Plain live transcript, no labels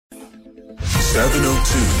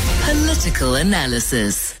702. Political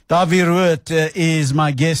analysis. Dawie Ruert is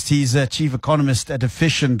my guest. He's a chief economist at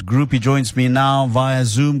Efficient Group. He joins me now via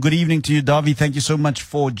Zoom. Good evening to you, Dawie. Thank you so much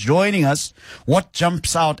for joining us. What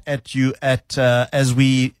jumps out at you as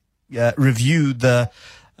we review the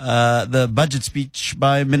budget speech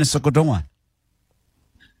by Minister Kodongwana?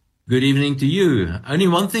 Good evening to you. Only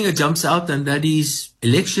one thing that jumps out, and that is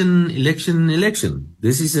election.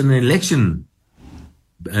 This is an election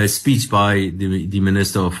speech by the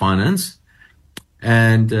Minister of Finance.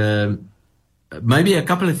 And maybe a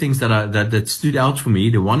couple of things that stood out for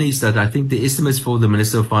me. The one is that I think the estimates for the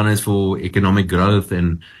Minister of Finance for economic growth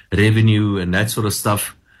and revenue and that sort of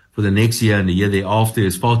stuff for the next year and the year thereafter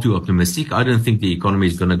is far too optimistic. I don't think the economy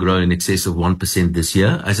is going to grow in excess of 1% this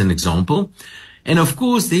year, as an example. And of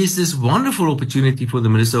course, there's this wonderful opportunity for the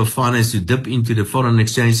Minister of Finance to dip into the foreign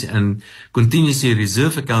exchange and continuously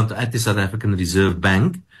reserve account at the South African Reserve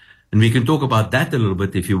Bank. And we can talk about that a little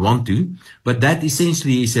bit if you want to. But that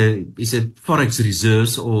essentially is a forex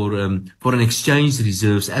reserves or foreign exchange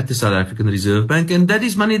reserves at the South African Reserve Bank. And that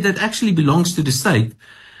is money that actually belongs to the state.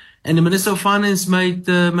 And the Minister of Finance made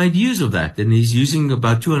use of that. And he's using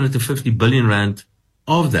about 250 billion rand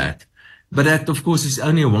of that. But that, of course, is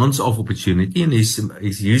only a once-off opportunity, and he's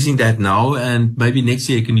using that now, and maybe next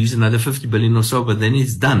year he can use another 50 billion or so, but then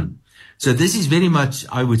it's done. So this is very much,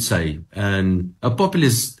 I would say, a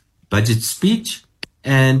populist budget speech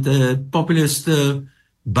and a populist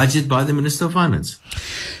budget by the Minister of Finance.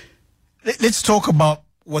 Let's talk about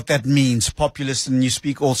what that means, populist, and you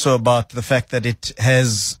speak also about the fact that it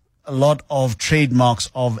has a lot of trademarks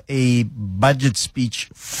of a budget speech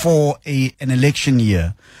for an election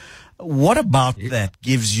year. What about that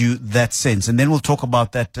gives you that sense? And then we'll talk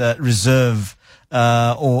about that reserve,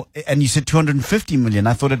 and you said 250 million.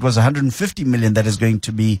 I thought it was 150 million that is going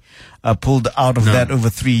to be pulled out of that over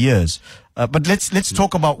 3 years. But let's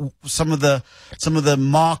talk about some of the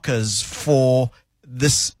markers for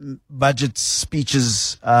this budget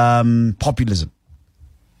speech's populism.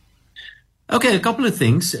 Okay, a couple of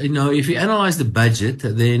things. If you analyze the budget,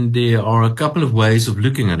 then there are a couple of ways of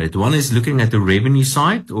looking at it. One is looking at the revenue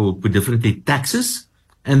side, or put differently, taxes.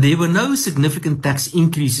 And there were no significant tax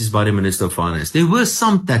increases by the Minister of Finance. There were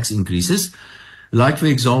some tax increases, like, for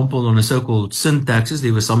example, on the so-called sin taxes,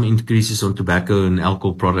 there were some increases on tobacco and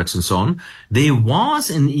alcohol products and so on. There was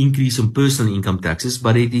an increase in personal income taxes,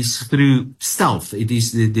 but it is through stealth. It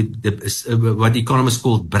is what economists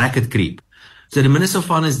call bracket creep. So the Minister of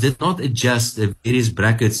Finance did not adjust the various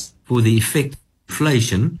brackets for the effect of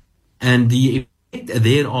inflation, and the effect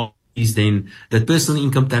thereof is then that personal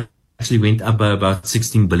income tax actually went up by about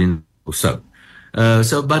 16 billion or so.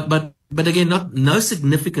 But again, no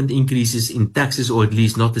significant increases in taxes, or at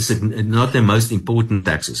least not the most important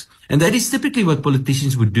taxes. And that is typically what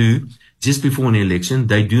politicians would do just before an election.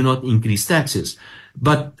 They do not increase taxes.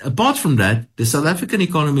 But apart from that, the South African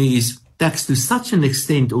economy is taxed to such an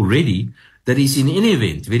extent already that is in any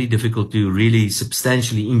event very difficult to really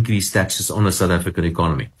substantially increase taxes on the South African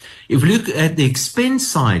economy. If we look at the expense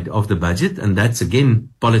side of the budget, and that's again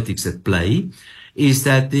politics at play, is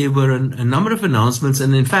that there were a number of announcements,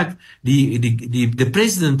 and in fact, the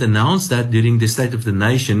president announced that during the State of the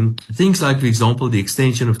Nation, things like, for example, the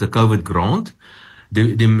extension of the COVID grant.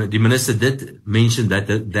 The minister did mention that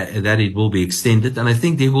it will be extended, and I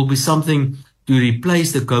think there will be something to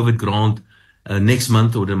replace the COVID grant next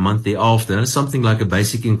month or the month thereafter, something like a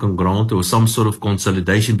basic income grant or some sort of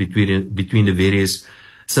consolidation between the various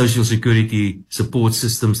social security support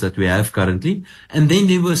systems that we have currently. And then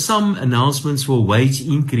there were some announcements for wage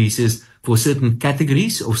increases for certain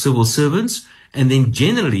categories of civil servants. And then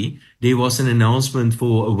generally, there was an announcement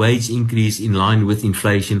for a wage increase in line with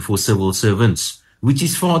inflation for civil servants, which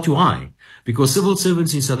is far too high, because civil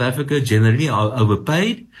servants in South Africa generally are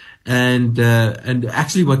overpaid. And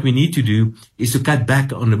actually what we need to do is to cut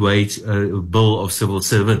back on the wage bill of civil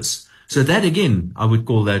servants. So that, again, I would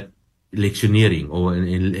call that electioneering or an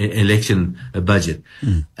election budget.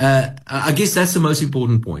 I guess that's the most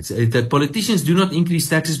important point, that politicians do not increase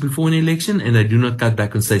taxes before an election, and they do not cut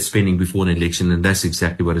back on state spending before an election, and that's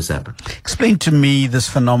exactly what has happened. Explain to me this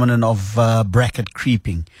phenomenon of bracket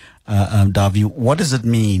creeping, Dawie. What does it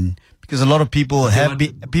mean? Because a lot of people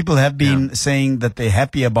have been saying that they're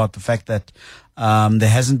happy about the fact that there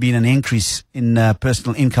hasn't been an increase in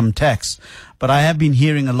personal income tax, but I have been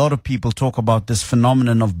hearing a lot of people talk about this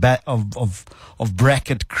phenomenon of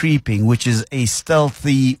bracket creeping, which is a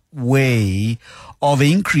stealthy way of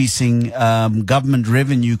increasing government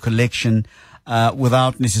revenue collection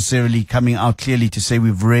without necessarily coming out clearly to say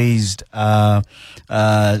we've raised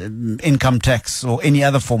income tax or any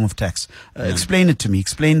other form of tax. Explain it to me.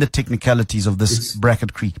 Explain the technicalities of this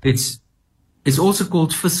bracket creep. It's also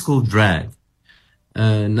called fiscal drag.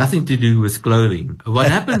 Nothing to do with clothing. What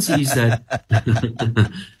happens is that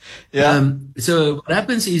so what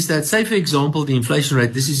happens is that, say for example, the inflation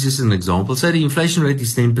rate, this is just an example, say the inflation rate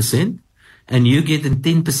is 10% and you get a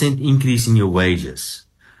 10% increase in your wages.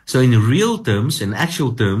 So in real terms, in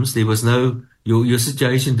actual terms, there was no, your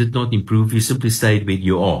situation did not improve, you simply stayed where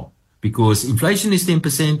you are because inflation is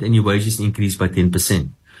 10% and your wages increased by 10%.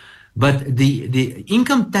 But the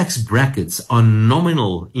income tax brackets are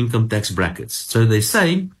nominal income tax brackets. So they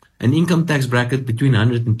say an income tax bracket between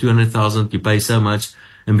 100 and 200,000, you pay so much,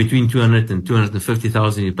 and between 200 and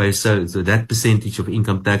 250,000, you pay so that percentage of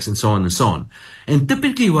income tax, and so on and so on. And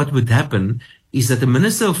typically what would happen is that the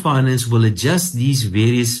Minister of Finance will adjust these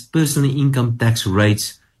various personal income tax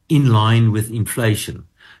rates in line with inflation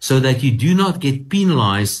so that you do not get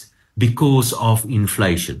penalized because of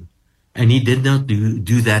inflation. And he did not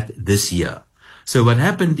do that this year. So what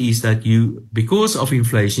happened is that because of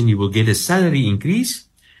inflation, you will get a salary increase.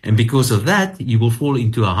 And because of that, you will fall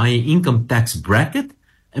into a higher income tax bracket.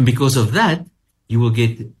 And because of that, you will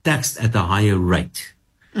get taxed at a higher rate.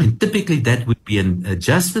 And typically that would be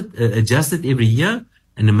adjusted every year.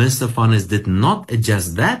 And the Minister of Finance did not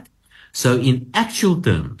adjust that. So in actual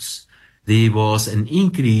terms, there was an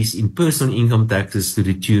increase in personal income taxes to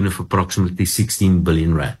the tune of approximately 16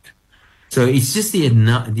 billion rand. So it's just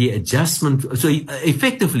the adjustment. So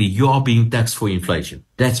effectively, you are being taxed for inflation.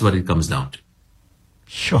 That's what it comes down to.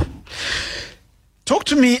 Sure. Talk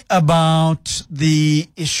to me about the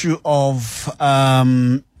issue of,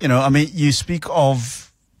 you speak of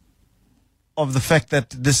the fact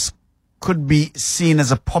that this could be seen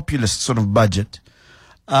as a populist sort of budget.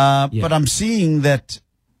 But I'm seeing that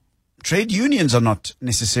trade unions are not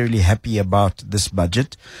necessarily happy about this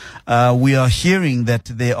budget. We are hearing that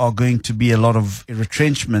there are going to be a lot of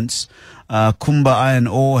retrenchments. Kumba Iron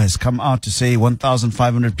Ore has come out to say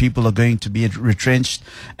 1,500 people are going to be retrenched.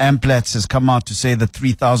 Amplats has come out to say that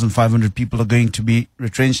 3,500 people are going to be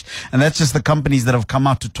retrenched. And that's just the companies that have come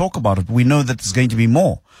out to talk about it. We know that there's going to be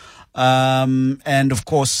more. And of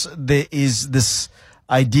course, there is this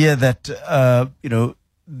idea that,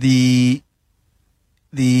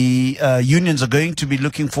 the unions are going to be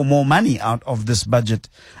looking for more money out of this budget.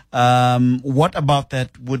 What about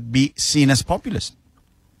that would be seen as populist?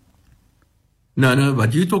 No,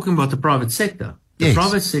 but you're talking about the private sector. The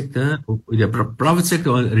private sector,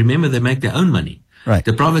 remember, they make their own money. Right.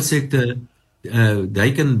 The private sector,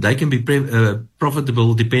 they can be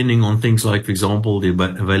profitable depending on things like, for example, the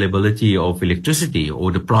availability of electricity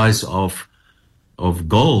or the price of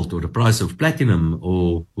gold or the price of platinum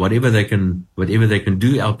or whatever they can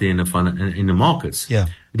do out there in the markets. Yeah.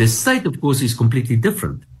 The state, of course, is completely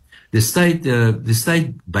different. The state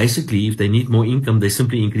basically, if they need more income, they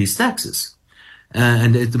simply increase taxes.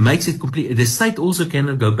 And it makes it complete. The state also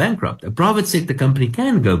cannot go bankrupt. A private sector company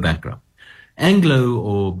can go bankrupt. Anglo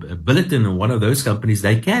or Billiton or one of those companies,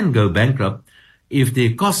 they can go bankrupt if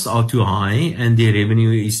their costs are too high and their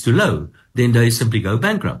revenue is too low. Then they simply go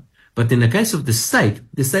bankrupt. But in the case of the state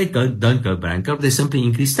don't go bankrupt. They simply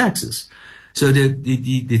increase taxes. So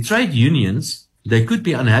the trade unions, they could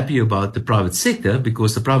be unhappy about the private sector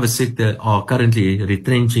because the private sector are currently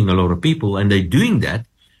retrenching a lot of people, and they're doing that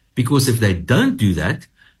because if they don't do that,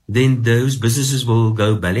 then those businesses will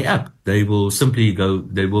go belly up. They will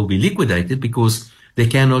be liquidated because they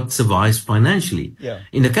cannot survive financially. Yeah.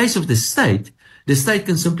 In the case of the state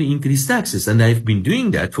can simply increase taxes, and they've been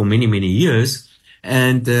doing that for many, many years.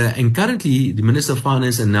 And currently, the Minister of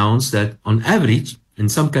Finance announced that on average, in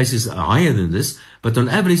some cases higher than this, but on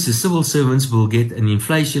average, the civil servants will get an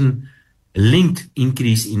inflation-linked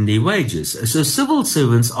increase in their wages. So civil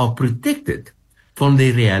servants are protected from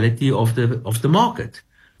the reality of the market,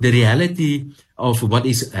 the reality of what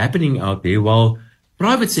is happening out there, while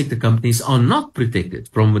private sector companies are not protected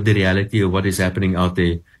from the reality of what is happening out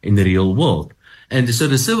there in the real world. And so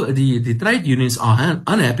the trade unions are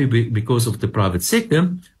unhappy because of the private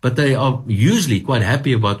sector, but they are usually quite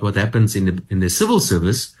happy about what happens in the civil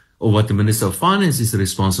service or what the Minister of Finance is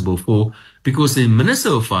responsible for, because the Minister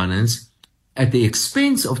of Finance, at the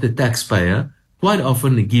expense of the taxpayer, quite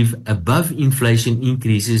often give above inflation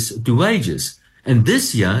increases to wages. And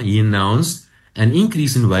this year, he announced an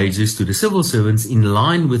increase in wages to the civil servants in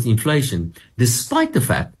line with inflation, despite the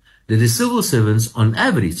fact that the civil servants on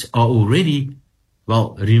average are already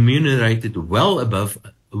remunerated well above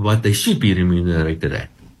what they should be remunerated at.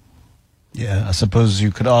 Yeah, I suppose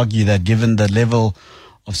you could argue that given the level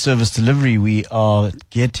of service delivery we are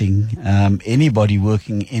getting. Anybody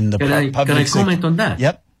working in the public sector. Can I comment on that?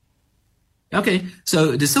 Yep. Okay,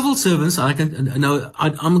 so the civil servants, I'm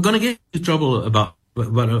going to get into trouble about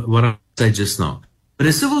what I said just now. But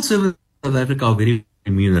the civil servants in South Africa are very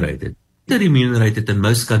remunerated. They're remunerated in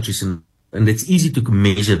most countries, and it's easy to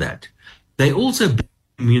measure that. They also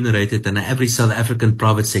remunerated than an average South African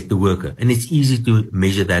private sector worker, and it's easy to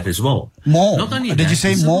measure that as well. More? Not only Did that, you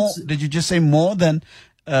say more? Did you just say more than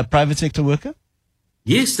a private sector worker?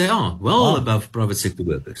 Yes, they are well above private sector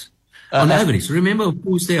workers. On average, remember, of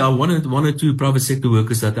course, there are one or two private sector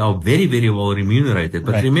workers that are very, very well remunerated.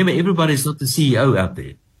 But remember, everybody is not the CEO out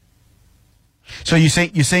there. So you're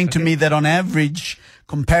saying to me that on average,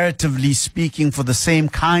 comparatively speaking, for the same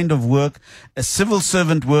kind of work, a civil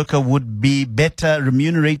servant worker would be better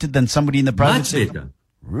remunerated than somebody in the private sector? Much better.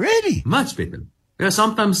 Really? Much better. Yeah,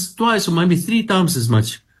 sometimes twice or maybe 3 times as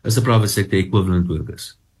much as the private sector equivalent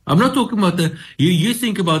workers. I'm not talking about you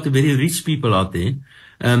think about the very rich people out there.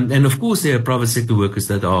 And of course, there are private sector workers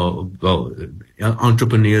that are,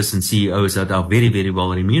 entrepreneurs and CEOs that are very, very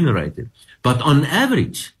well remunerated. But on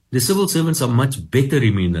average, the civil servants are much better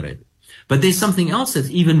remunerated. But there's something else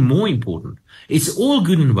that's even more important. It's all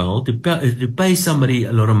good and well to pay somebody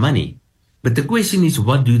a lot of money. But the question is,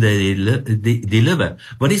 what do they deliver?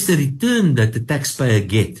 What is the return that the taxpayer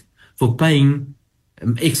get for paying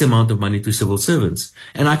X amount of money to civil servants?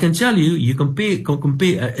 And I can tell you, you compare,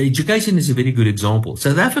 education is a very good example.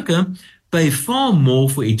 South Africa pay far more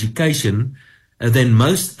for education than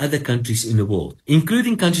most other countries in the world,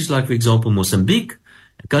 including countries like, for example, Mozambique,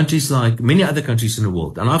 countries like many other countries in the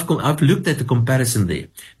world. And I've looked at the comparison there.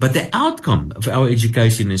 But the outcome of our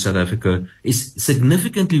education in South Africa is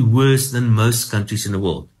significantly worse than most countries in the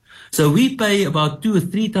world. So we pay about 2 or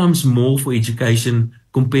 3 times more for education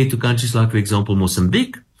compared to countries like, for example,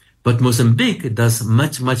 Mozambique. But Mozambique does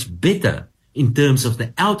much, much better in terms of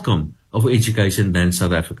the outcome of education than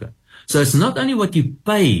South Africa. So it's not only what you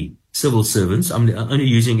pay civil servants, I'm only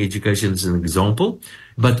using education as an example,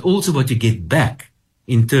 but also what you get back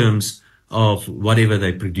in terms of whatever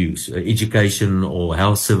they produce, education or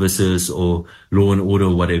health services or law and order,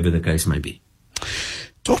 whatever the case may be.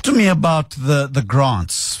 Talk to me about the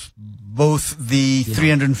grants, both the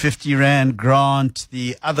 350 Rand grant,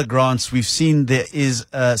 the other grants. We've seen there is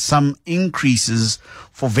some increases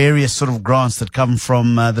for various sort of grants that come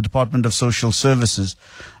from the Department of Social Services,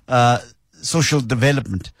 Social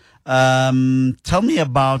Development. Tell me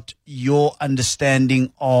about your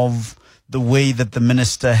understanding of the way that the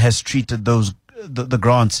minister has treated those the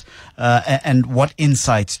grants, and what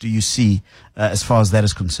insights do you see as far as that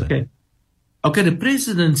is concerned? Okay, the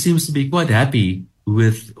president seems to be quite happy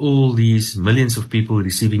with all these millions of people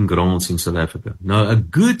receiving grants in South Africa. Now, a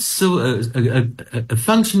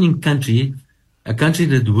functioning country, a country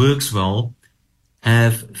that works well,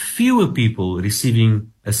 have fewer people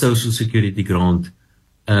receiving a social security grant,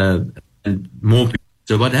 and more people.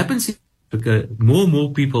 So what happens in Africa, more and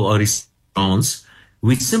more people are receiving grants,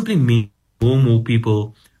 which simply means more and more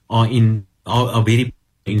people are very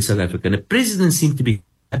in South Africa. And the president seems to be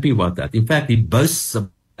happy about that. In fact, he boasts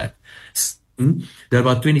about that. There are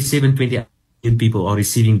about 27, 28 million people are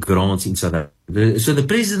receiving grants in South Africa. So the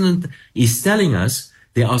president is telling us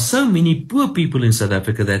there are so many poor people in South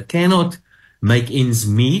Africa that cannot make ends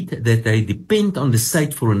meet, that they depend on the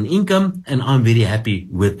state for an income, and I'm very happy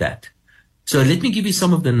with that. So let me give you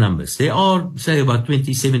some of the numbers. There are, say, about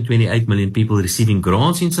 27, 28 million people receiving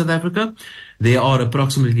grants in South Africa. There are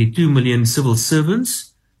approximately 2 million civil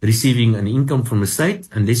servants receiving an income from the state.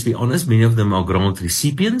 And let's be honest, many of them are grant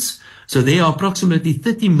recipients. So there are approximately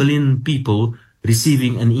 30 million people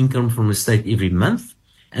receiving an income from the state every month.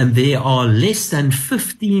 And there are less than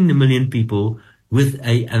 15 million people with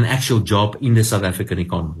an actual job in the South African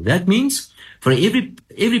economy. That means for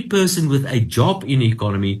every person with a job in the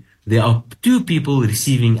economy, there are 2 people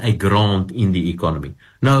receiving a grant in the economy.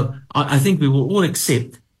 Now, I think we will all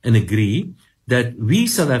accept and agree that we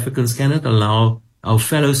South Africans cannot allow our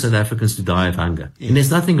fellow South Africans to die of hunger. Yeah. And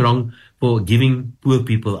there's nothing wrong for giving poor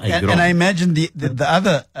people a grant. And I imagine the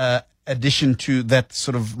other addition to that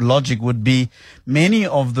sort of logic would be many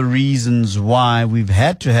of the reasons why we've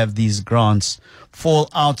had to have these grants fall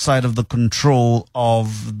outside of the control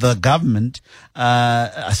of the government.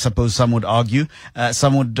 I suppose some would argue.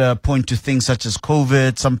 Some would point to things such as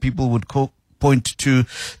COVID. Some people would point to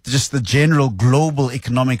just the general global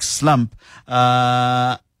economic slump.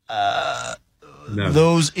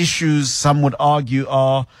 Those issues, some would argue,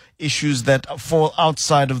 are issues that fall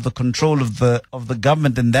outside of the control of the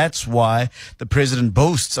government, and that's why the president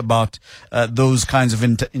boasts about those kinds of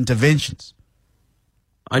interventions.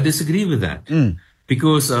 I disagree with that.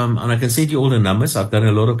 Because, and I can send you all the numbers. I've done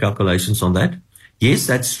a lot of calculations on that. Yes,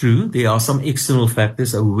 that's true. There are some external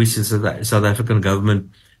factors over which the South African government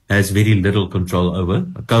has very little control over.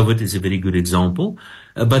 COVID is a very good example.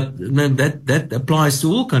 But that applies to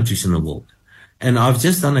all countries in the world. And I've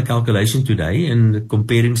just done a calculation today and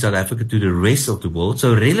comparing South Africa to the rest of the world.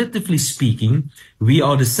 So relatively speaking, we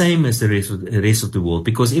are the same as the rest of the world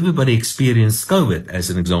because everybody experienced COVID as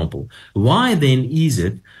an example. Why then is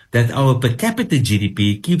it that our per capita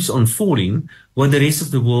GDP keeps on falling when the rest of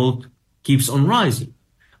the world keeps on rising?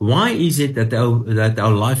 Why is it that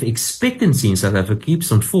our life expectancy in South Africa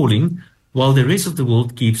keeps on falling while the rest of the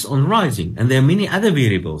world keeps on rising? And there are many other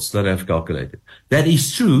variables that I've calculated. That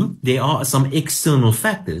is true. There are some external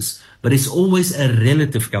factors, but it's always a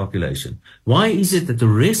relative calculation. Why is it that the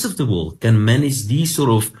rest of the world can manage these sort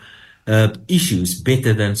of issues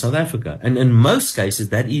better than South Africa? And in most cases,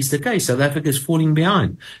 that is the case. South Africa is falling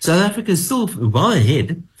behind. South Africa is still well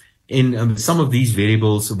ahead in some of these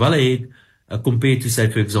variables, well ahead compared to, say,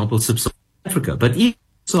 for example, Sub-Saharan Africa. But in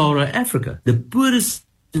Sub-Saharan Africa, the poorest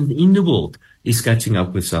in the world is catching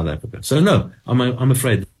up with South Africa. So no, I'm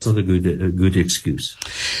afraid that's not a good excuse.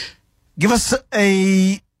 Give us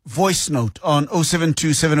a voice note on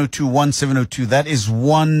 072-702-1702. That is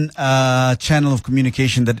one channel of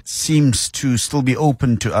communication that seems to still be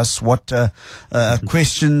open to us. What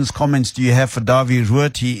questions, comments do you have for Dawie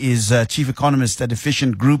Ruert? He is chief economist at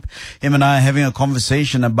Efficient Group. Him and I are having a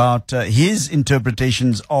conversation about his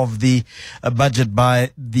interpretations of the budget by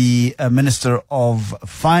the Minister of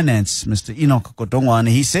Finance, Mr. Enoch Godongwana. And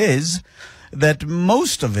he says that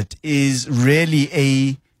most of it is really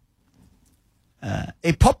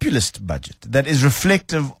a populist budget that is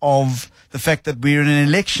reflective of the fact that we're in an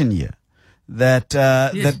election year, that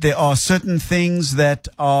Yes. that there are certain things that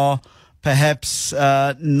are perhaps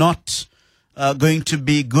not going to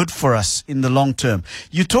be good for us in the long term.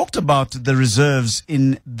 You talked about the reserves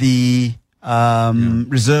in the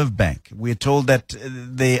Reserve Bank. We're told that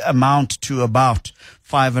they amount to about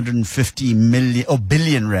 550 million or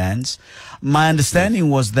billion rands. My understanding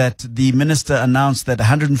was that the minister announced that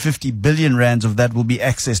 150 billion rands of that will be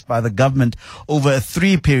accessed by the government over a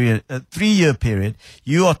 3-year period.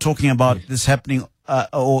 You are talking about this happening,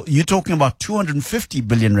 or you're talking about 250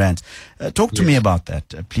 billion rands. Talk to me about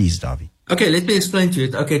that, please, Dawie. Okay, let me explain to you.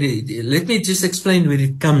 Okay, let me just explain where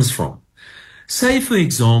it comes from. Say, for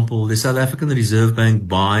example, the South African Reserve Bank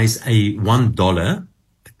buys a $1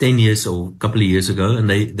 10 years or a couple of years ago, and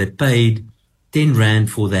they paid 10 rand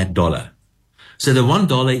for that dollar. So the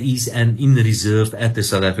 $1 is in the reserve at the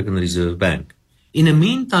South African Reserve Bank. In the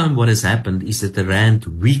meantime, what has happened is that the rand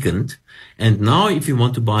weakened, and now if you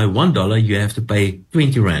want to buy $1, you have to pay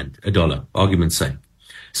 20 rand a dollar, argument's sake.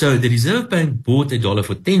 So the Reserve Bank bought a dollar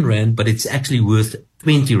for 10 rand, but it's actually worth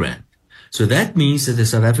 20 rand. So that means that the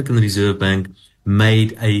South African Reserve Bank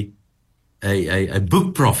made a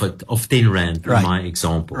book profit of 10 rand, Right. in my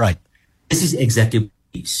example. Right. This is exactly what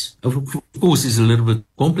it is. Of course, it's a little bit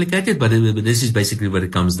complicated, but this is basically what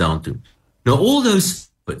it comes down to. Now, all those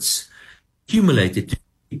profits accumulated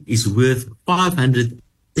is worth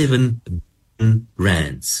 507 billion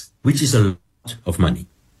rands, which is a lot of money.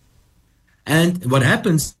 And what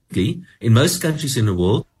happens in most countries in the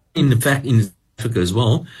world, in fact in Africa as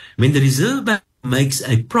well, when the Reserve Bank makes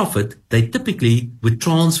a profit, they typically would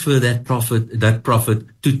transfer that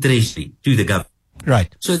profit to Treasury, to the government.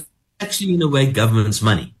 Right. So it's actually, in a way, government's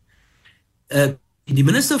money. The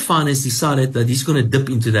Minister of Finance decided that he's going to dip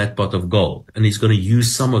into that pot of gold and he's going to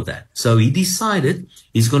use some of that. So he decided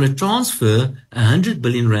he's going to transfer 100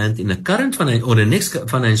 billion rand in the current or the next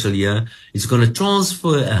financial year. He's going to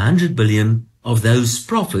transfer 100 billion of those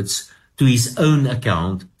profits to his own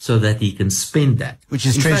account so that he can spend that. Which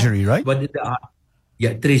is In Treasury, right?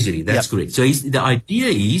 Treasury. That's correct. So the idea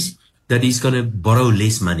is that he's going to borrow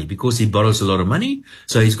less money because he borrows a lot of money.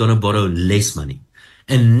 So he's going to borrow less money.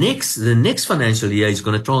 And the next financial year, he's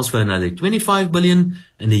going to transfer another 25 billion.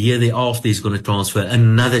 And the year thereafter, he's going to transfer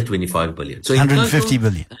another 25 billion. So 150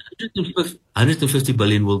 billion. 150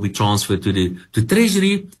 billion will be transferred to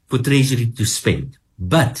Treasury for Treasury to spend.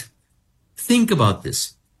 But think about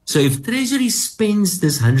this. So if Treasury spends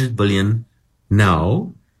this 100 billion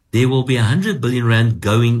now, there will be 100 billion rand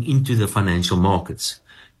going into the financial markets.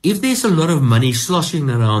 If there's a lot of money sloshing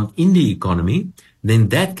around in the economy, then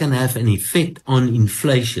that can have an effect on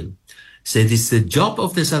inflation. So it is the job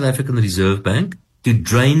of the South African Reserve Bank to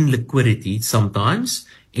drain liquidity sometimes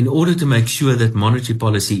in order to make sure that monetary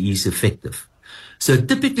policy is effective. So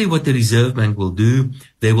typically what the Reserve Bank will do,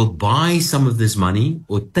 they will buy some of this money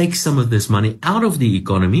or take some of this money out of the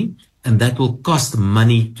economy, and that will cost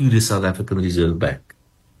money to the South African Reserve Bank.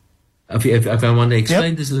 If I want to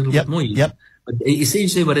explain this a little bit more. But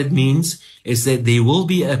essentially what it means is that there will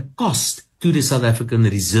be a cost to the South African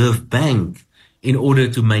Reserve Bank in order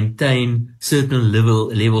to maintain certain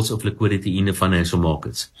levels of liquidity in the financial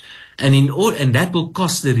markets. And that will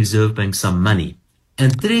cost the Reserve Bank some money.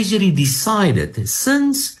 And Treasury decided,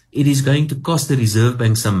 since it is going to cost the Reserve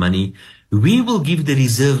Bank some money, we will give the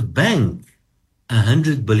Reserve Bank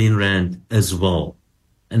 100 billion rand as well.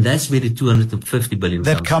 And that's where the 250 billion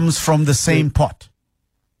that comes from the same pot.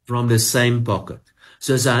 From the same pocket.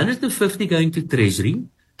 So it's 150 going to Treasury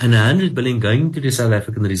and 100 billion going to the South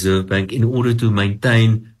African Reserve Bank in order to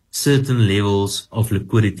maintain certain levels of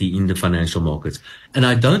liquidity in the financial markets. And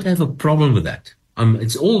I don't have a problem with that.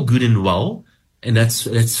 It's all good and well, and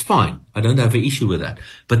that's fine. I don't have an issue with that.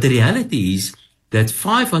 But the reality is that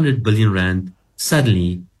 500 billion rand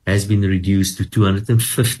suddenly has been reduced to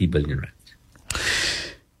 250 billion rand.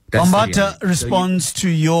 Bambata responds to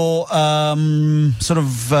your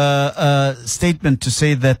statement to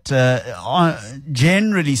say that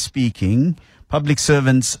generally speaking, public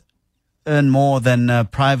servants earn more than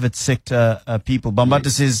private sector people. Bambata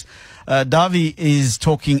says Davi is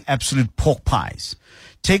talking absolute pork pies.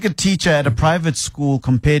 Take a teacher at a private school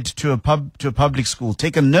compared to a public school.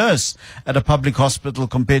 Take a nurse at a public hospital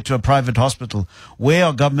compared to a private hospital. Where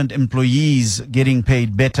are government employees getting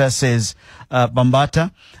paid better, says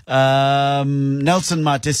Bambata. Nelson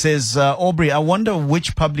Mate says, Aubrey, I wonder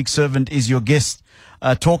which public servant is your guest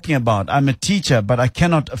talking about. I'm a teacher, but I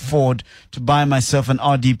cannot afford to buy myself an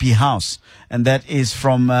RDP house. And that is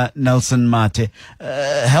from Nelson Mate.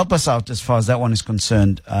 Help us out as far as that one is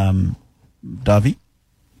concerned, Davi.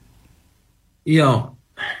 Yeah.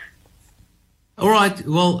 All right.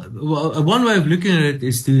 Well, one way of looking at it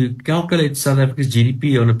is to calculate South Africa's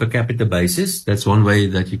GDP on a per capita basis. That's one way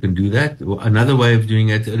that you can do that. Another way of doing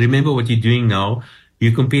it, remember what you're doing now.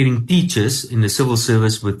 You're comparing teachers in the civil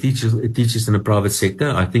service with teachers in the private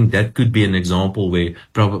sector. I think that could be an example where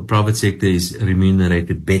private sector is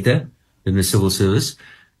remunerated better than the civil service.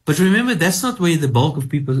 But remember, that's not where the bulk of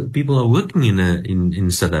people are working in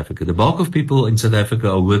South Africa. The bulk of people in South Africa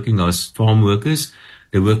are working as farm workers.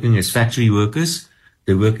 They're working as factory workers.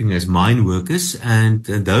 They're working as mine workers. And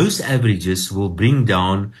those averages will bring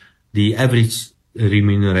down the average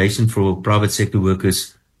remuneration for private sector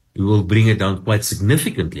workers. It will bring it down quite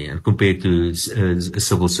significantly and compared to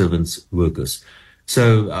civil servants workers.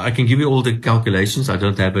 So I can give you all the calculations. I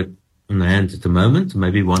don't have it on the hand at the moment.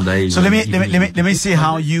 Maybe one day. So let me see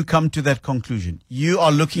how you come to that conclusion. You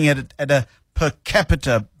are looking at it at a per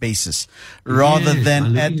capita basis rather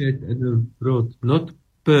than at a broad, not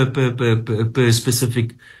per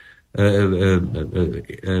specific. So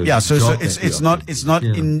it's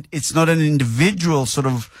not an individual sort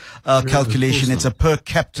of calculation. It's a per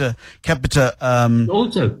capita.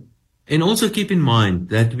 Also keep in mind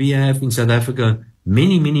that we have in South Africa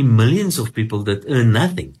many millions of people that earn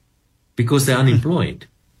nothing because they're unemployed.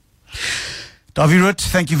 Davi Rood,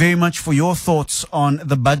 thank you very much for your thoughts on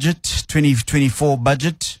the budget, 2024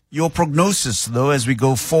 budget. Your prognosis, though, as we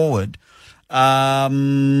go forward.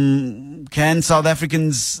 Can South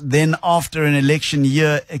Africans then, after an election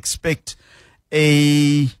year, expect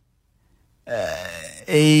a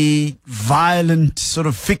violent sort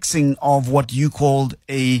of fixing of what you called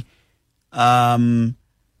an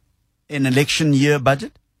election year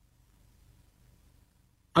budget?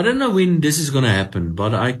 I don't know when this is going to happen,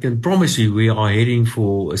 but I can promise you we are heading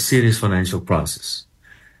for a serious financial crisis.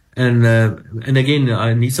 And again,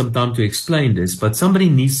 I need some time to explain this, but somebody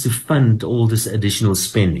needs to fund all this additional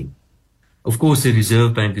spending. Of course, the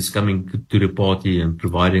Reserve Bank is coming to the party and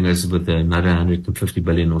providing us with another 150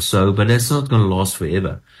 billion or so, but that's not going to last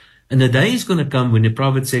forever. And the day is going to come when the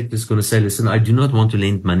private sector is going to say, listen, I do not want to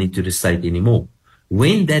lend money to the state anymore.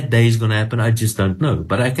 When that day is going to happen, I just don't know.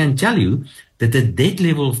 But I can tell you that the debt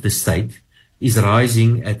level of the state is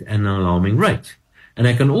rising at an alarming rate. And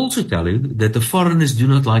I can also tell you that the foreigners do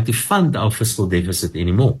not like to fund our fiscal deficit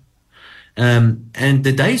anymore. And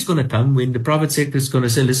the day is going to come when the private sector is going to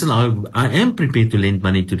say, listen, I am prepared to lend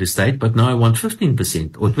money to the state, but now I want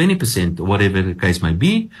 15% or 20% or whatever the case may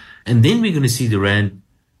be. And then we're going to see the rand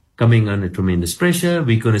coming under tremendous pressure.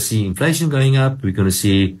 We're going to see inflation going up. We're going to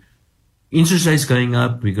see interest rates going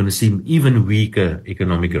up. We're going to see even weaker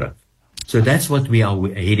economic growth. So that's what we are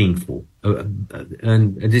heading for.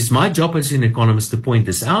 And it is my job as an economist to point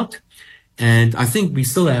this out. And I think we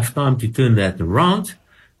still have time to turn that around.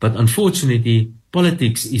 But unfortunately,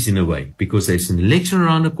 politics is in a way because there's an election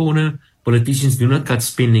around the corner. Politicians do not cut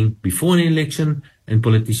spending before an election. and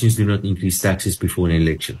politicians do not increase taxes before an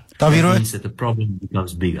election. Dawie That Roodt, means that the problem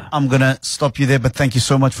becomes bigger. I'm going to stop you there, but thank you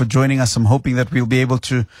so much for joining us. I'm hoping that we'll be able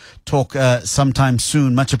to talk sometime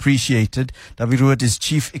soon. Much appreciated. Dawie Roodt is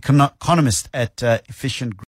Chief Economist at Efficient Group.